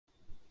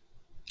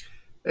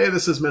Hey,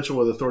 this is Mitchell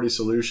with Authority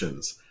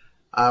Solutions.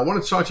 I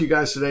want to talk to you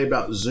guys today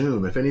about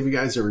Zoom. If any of you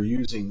guys are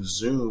using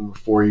Zoom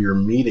for your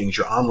meetings,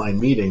 your online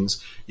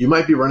meetings, you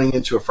might be running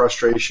into a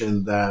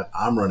frustration that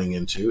I'm running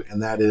into,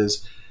 and that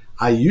is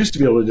I used to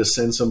be able to just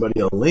send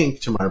somebody a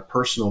link to my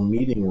personal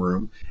meeting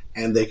room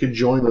and they could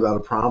join without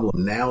a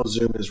problem. Now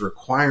Zoom is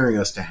requiring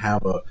us to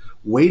have a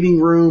waiting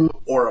room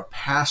or a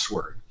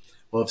password.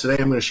 Well, today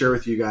I'm going to share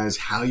with you guys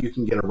how you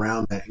can get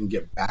around that and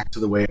get back to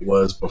the way it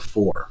was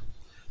before.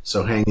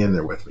 So hang in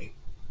there with me.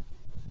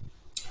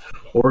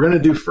 What we're going to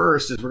do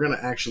first is we're going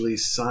to actually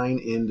sign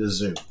into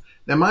Zoom.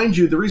 Now, mind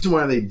you, the reason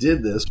why they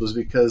did this was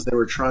because they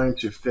were trying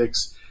to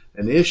fix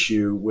an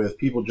issue with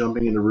people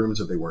jumping into rooms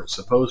that they weren't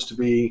supposed to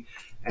be.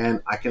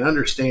 And I can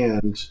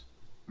understand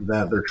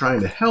that they're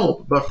trying to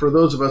help, but for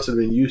those of us that have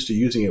been used to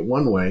using it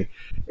one way,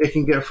 it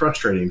can get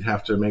frustrating to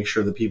have to make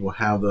sure that people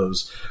have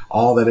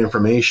all that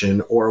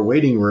information, or a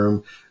waiting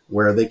room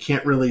where they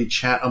can't really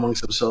chat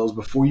amongst themselves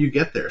before you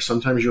get there.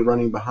 Sometimes you're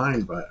running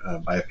behind by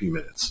a few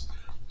minutes.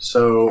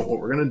 So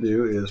what we're going to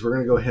do is we're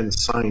going to go ahead and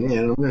sign in.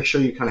 I'm going to show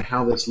you kind of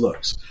how this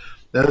looks.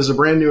 That is a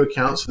brand new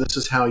account, so this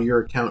is how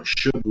your account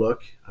should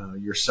look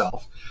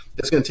yourself.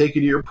 It's going to take you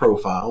to your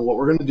profile. What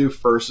we're going to do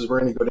first is we're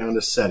going to go down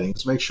to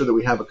settings, make sure that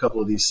we have a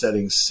couple of these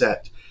settings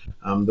set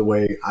the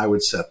way I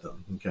would set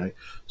them. Okay.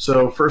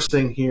 So first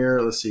thing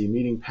here, let's see,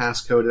 meeting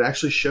passcode. It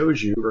actually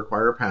shows you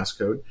require a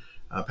passcode.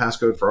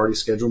 Passcode for already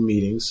scheduled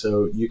meetings,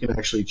 so you can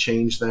actually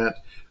change that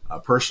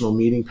personal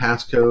meeting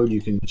passcode. You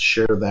can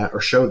share that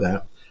or show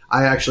that.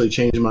 I actually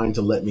changed mine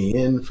to let me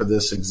in for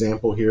this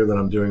example here that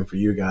I'm doing for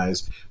you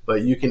guys,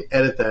 but you can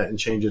edit that and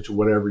change it to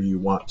whatever you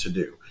want to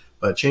do.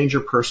 But change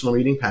your personal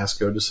meeting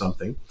passcode to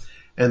something.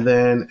 And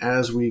then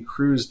as we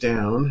cruise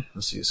down,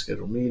 let's see,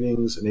 schedule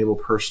meetings, enable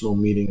personal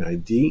meeting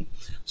ID.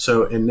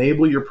 So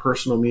enable your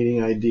personal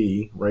meeting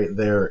ID right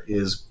there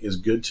is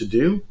good to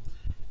do.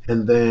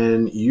 And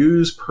then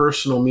use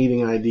personal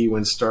meeting ID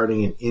when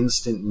starting an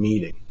instant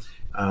meeting.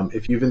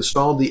 If you've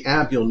installed the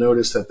app, you'll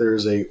notice that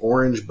there's an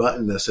orange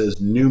button that says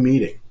New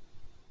Meeting.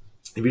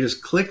 If you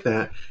just click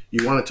that,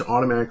 you want it to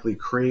automatically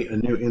create a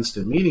new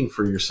instant meeting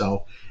for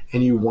yourself,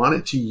 and you want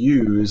it to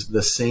use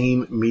the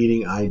same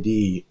meeting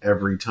ID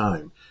every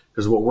time.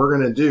 Because what we're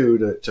going to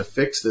do to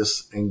fix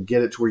this and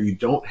get it to where you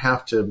don't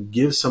have to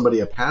give somebody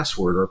a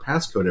password or a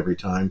passcode every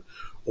time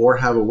or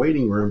have a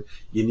waiting room,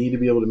 you need to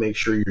be able to make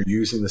sure you're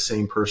using the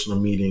same personal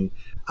meeting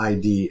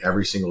ID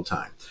every single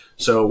time.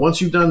 So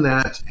once you've done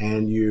that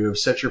and you've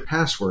set your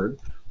password,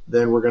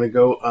 then we're going to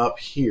go up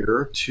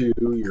here to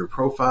your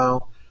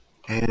profile,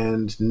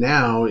 and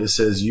now it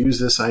says use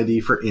this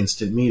ID for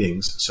instant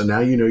meetings. So now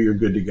you know you're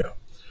good to go.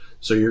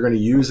 So you're going to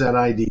use that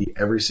ID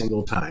every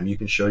single time. You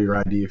can show your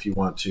ID if you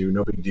want to,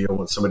 no big deal.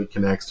 When somebody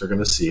connects, they're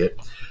going to see it.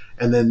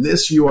 And then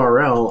this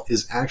URL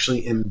is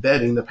actually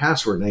embedding the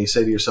password. Now you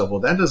say to yourself, well,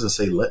 that doesn't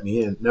say let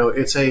me in. No,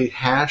 it's a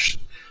hash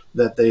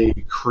that they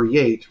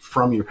create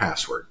from your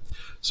password.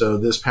 So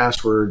this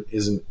password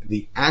isn't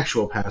the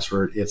actual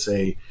password. It's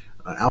an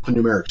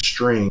alphanumeric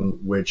string,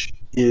 which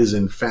is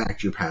in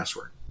fact your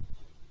password.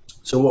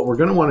 So what we're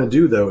going to want to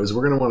do though is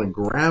we're going to want to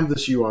grab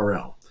this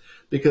URL,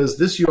 because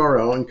this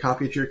URL, and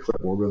copy it to your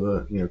clipboard with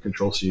a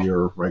Control C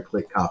or right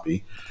click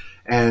copy.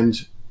 And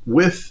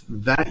with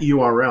that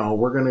URL,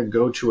 we're going to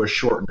go to a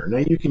shortener. Now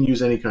you can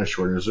use any kind of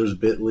shorteners. There's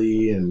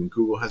Bitly and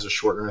Google has a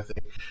shortener, I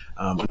think,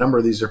 a number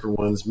of these different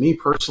ones. Me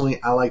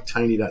personally, I like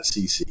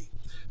tiny.cc.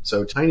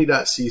 So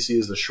tiny.cc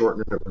is the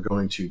shortener that we're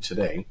going to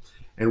today.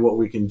 And what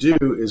we can do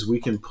is we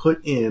can put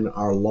in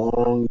our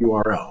long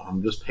URL.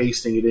 I'm just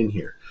pasting it in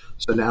here.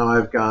 So now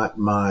I've got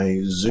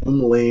my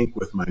Zoom link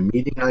with my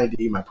meeting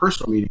ID, my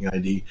personal meeting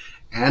ID,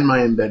 and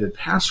my embedded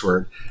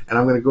password. And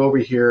I'm going to go over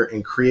here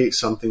and create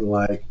something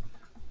like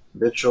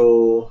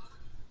Mitchell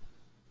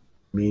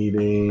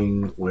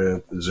meeting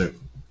with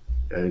Zoom.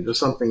 Okay,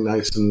 just something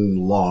nice and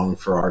long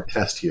for our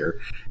test here.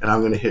 And I'm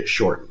going to hit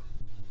shorten.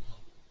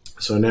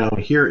 So now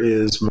here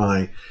is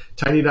my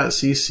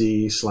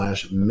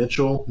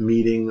tiny.cc/Mitchell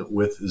meeting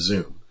with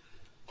Zoom.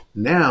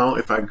 Now,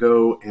 if I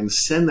go and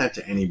send that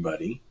to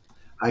anybody,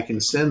 I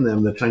can send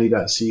them the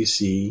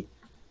tiny.cc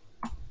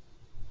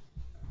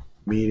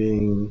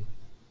meeting,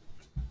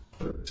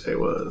 what did I say it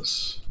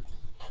was?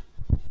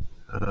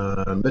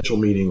 Mitchell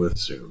meeting with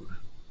Zoom.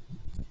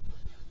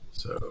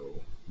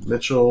 So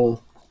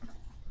Mitchell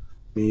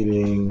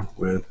meeting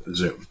with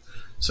Zoom.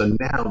 So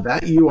now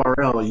that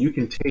URL, you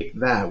can take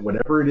that,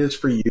 whatever it is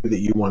for you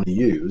that you want to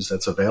use,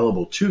 that's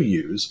available to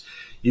use,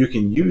 you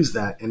can use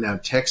that and now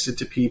text it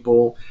to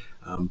people,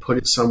 put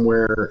it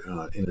somewhere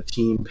in a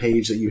team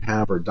page that you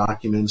have or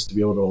documents to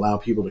be able to allow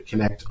people to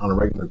connect on a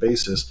regular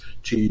basis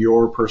to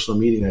your personal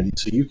meeting ID.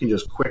 So you can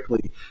just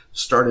quickly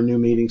start a new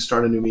meeting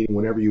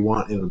whenever you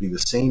want. It'll be the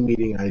same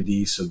meeting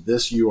ID. So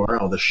this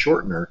URL, the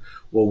shortener,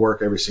 will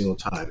work every single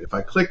time. If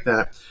I click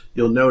that,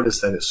 you'll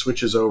notice that it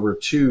switches over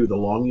to the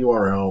long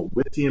URL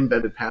with the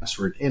embedded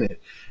password in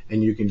it.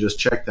 And you can just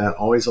check that,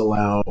 always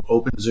allow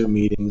open Zoom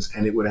meetings,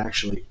 and it would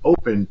actually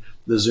open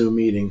the Zoom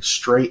meeting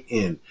straight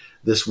in.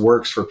 This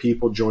works for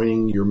people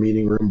joining your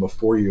meeting room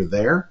before you're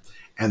there,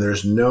 and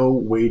there's no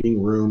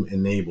waiting room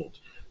enabled.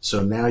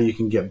 So now you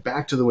can get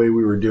back to the way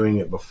we were doing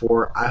it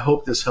before. I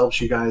hope this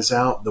helps you guys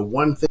out. The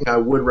one thing I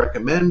would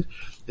recommend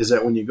is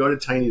that when you go to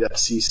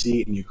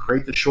tiny.cc and you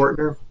create the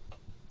shortener,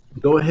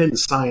 go ahead and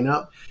sign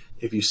up.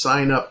 If you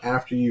sign up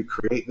after you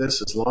create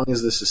this, as long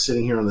as this is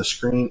sitting here on the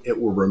screen,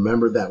 it will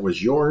remember that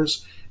was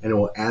yours and it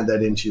will add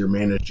that into your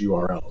managed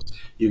URLs.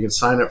 You can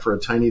sign up for a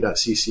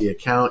tiny.cc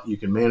account. You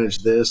can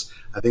manage this.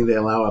 I think they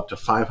allow up to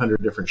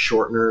 500 different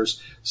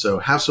shorteners. So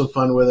have some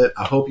fun with it.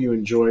 I hope you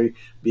enjoy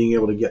being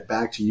able to get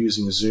back to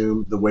using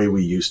Zoom the way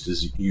we used to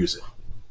use it.